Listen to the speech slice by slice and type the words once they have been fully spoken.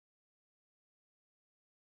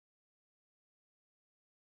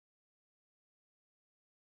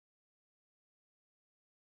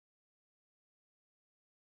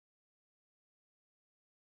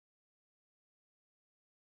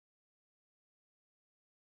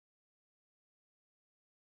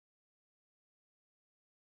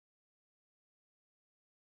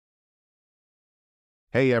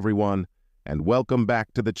Hey everyone, and welcome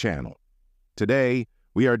back to the channel. Today,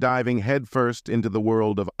 we are diving headfirst into the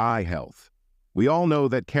world of eye health. We all know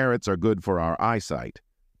that carrots are good for our eyesight,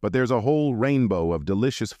 but there's a whole rainbow of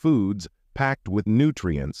delicious foods packed with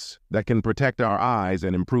nutrients that can protect our eyes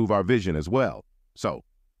and improve our vision as well. So,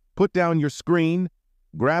 put down your screen,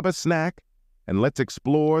 grab a snack, and let's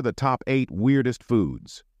explore the top 8 weirdest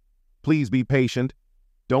foods. Please be patient.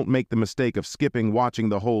 Don't make the mistake of skipping watching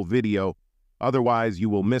the whole video. Otherwise, you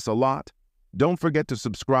will miss a lot. Don't forget to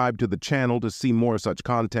subscribe to the channel to see more such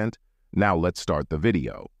content. Now let's start the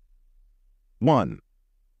video. 1.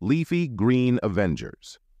 Leafy Green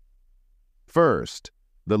Avengers. First,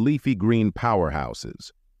 the leafy green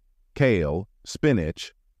powerhouses. Kale,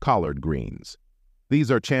 spinach, collard greens.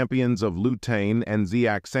 These are champions of lutein and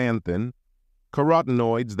zeaxanthin,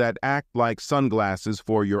 carotenoids that act like sunglasses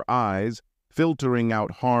for your eyes, filtering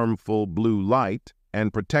out harmful blue light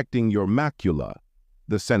and protecting your macula,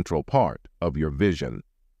 the central part of your vision.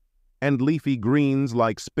 And leafy greens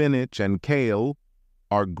like spinach and kale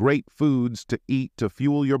are great foods to eat to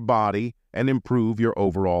fuel your body and improve your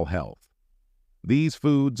overall health. These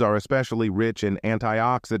foods are especially rich in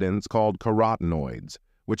antioxidants called carotenoids,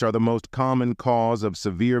 which are the most common cause of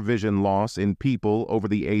severe vision loss in people over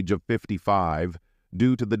the age of 55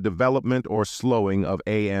 due to the development or slowing of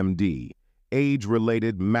AMD.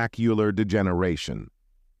 Age-related macular degeneration,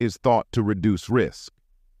 is thought to reduce risk.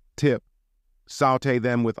 Tip: saute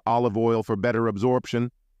them with olive oil for better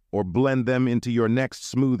absorption, or blend them into your next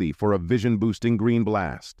smoothie for a vision-boosting green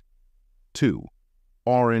blast. 2.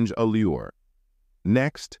 Orange allure.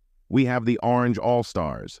 Next, we have the orange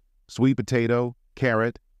all-stars: sweet potato,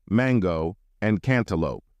 carrot, mango, and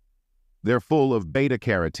cantaloupe. They're full of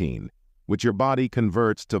beta-carotene, which your body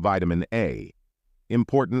converts to vitamin A,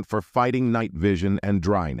 important for fighting night vision and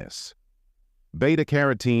dryness.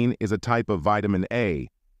 Beta-carotene is a type of vitamin A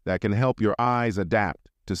that can help your eyes adapt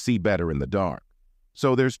to see better in the dark.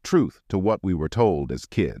 So there's truth to what we were told as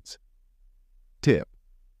kids. Tip: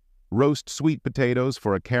 roast sweet potatoes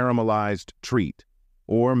for a caramelized treat,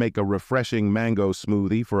 or make a refreshing mango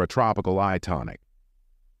smoothie for a tropical eye tonic.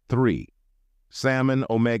 3. Salmon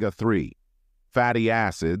omega-3. Fatty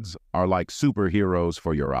acids are like superheroes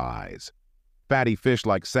for your eyes. Fatty fish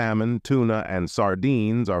like salmon, tuna, and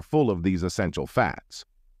sardines are full of these essential fats,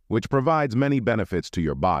 which provides many benefits to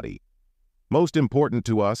your body. Most important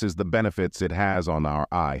to us is the benefits it has on our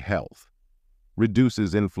eye health.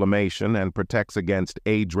 Reduces inflammation and protects against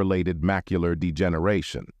age-related macular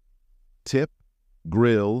degeneration. Tip: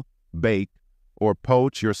 grill, bake, or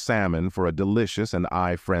poach your salmon for a delicious and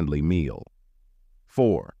eye-friendly meal.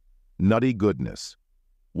 4. Nutty goodness.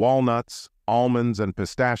 Walnuts, almonds, and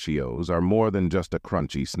pistachios are more than just a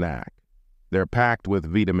crunchy snack. They're packed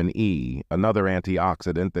with vitamin E, another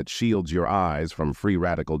antioxidant that shields your eyes from free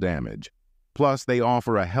radical damage. Plus, they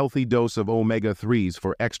offer a healthy dose of omega-3s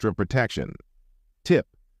for extra protection. Tip: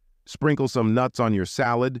 sprinkle some nuts on your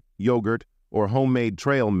salad, yogurt, or homemade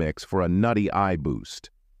trail mix for a nutty eye boost.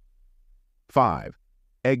 5.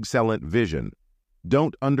 Excellent vision.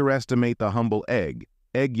 Don't underestimate the humble egg.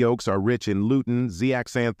 Egg yolks are rich in lutein,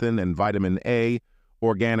 zeaxanthin, and vitamin A,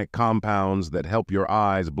 organic compounds that help your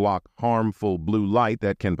eyes block harmful blue light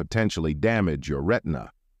that can potentially damage your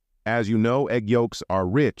retina. As you know, egg yolks are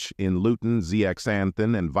rich in lutein,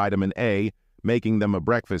 zeaxanthin, and vitamin A, making them a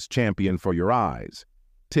breakfast champion for your eyes.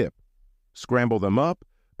 Tip: scramble them up,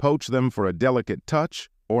 poach them for a delicate touch,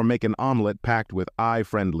 or make an omelet packed with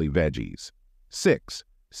eye-friendly veggies. 6.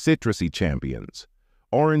 Citrusy champions.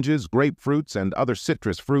 Oranges, grapefruits, and other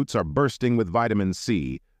citrus fruits are bursting with vitamin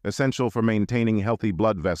C, essential for maintaining healthy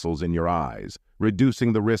blood vessels in your eyes,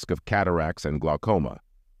 reducing the risk of cataracts and glaucoma.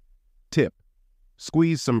 Tip: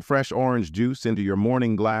 squeeze some fresh orange juice into your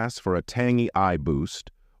morning glass for a tangy eye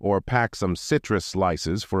boost, or pack some citrus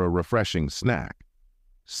slices for a refreshing snack.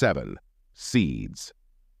 7. Seeds.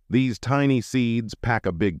 These tiny seeds pack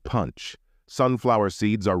a big punch. Sunflower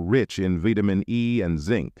seeds are rich in vitamin E and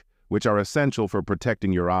zinc, which are essential for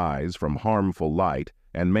protecting your eyes from harmful light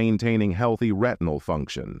and maintaining healthy retinal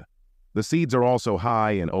function. The seeds are also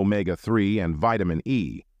high in omega-3 and vitamin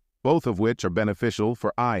E, both of which are beneficial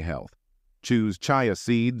for eye health. Choose chia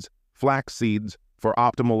seeds, flax seeds for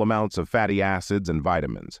optimal amounts of fatty acids and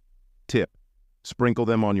vitamins. Tip: sprinkle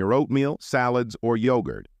them on your oatmeal, salads, or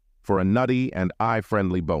yogurt for a nutty and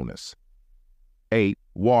eye-friendly bonus. 8.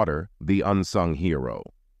 Water, the unsung hero.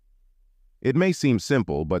 It may seem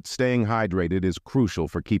simple, but staying hydrated is crucial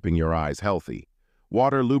for keeping your eyes healthy.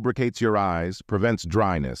 Water lubricates your eyes, prevents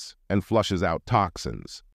dryness, and flushes out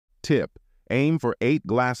toxins. Tip: aim for 8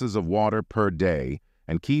 glasses of water per day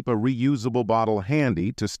and keep a reusable bottle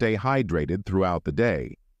handy to stay hydrated throughout the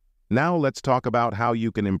day. Now let's talk about how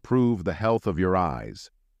you can improve the health of your eyes.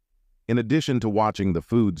 In addition to watching the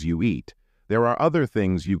foods you eat, there are other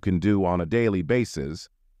things you can do on a daily basis.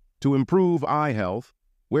 To improve eye health,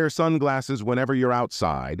 wear sunglasses whenever you're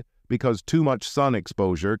outside because too much sun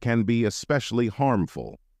exposure can be especially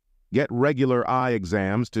harmful. Get regular eye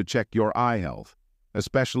exams to check your eye health,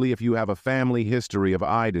 especially if you have a family history of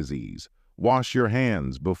eye disease. Wash your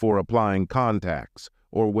hands before applying contacts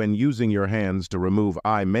or when using your hands to remove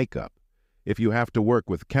eye makeup. If you have to work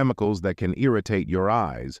with chemicals that can irritate your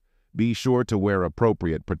eyes, be sure to wear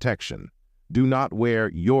appropriate protection. Do not wear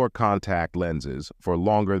your contact lenses for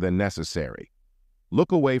longer than necessary.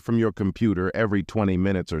 Look away from your computer every 20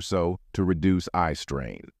 minutes or so to reduce eye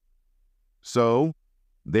strain. So,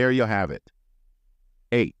 there you have it.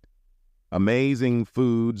 8. Amazing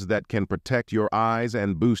foods that can protect your eyes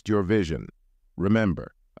and boost your vision.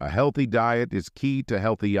 Remember, a healthy diet is key to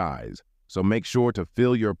healthy eyes, so make sure to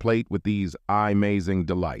fill your plate with these eye-amazing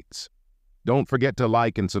delights. Don't forget to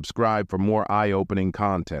like and subscribe for more eye-opening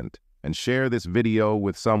content, and share this video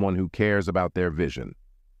with someone who cares about their vision.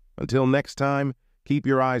 Until next time, keep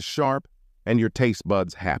your eyes sharp and your taste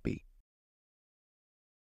buds happy.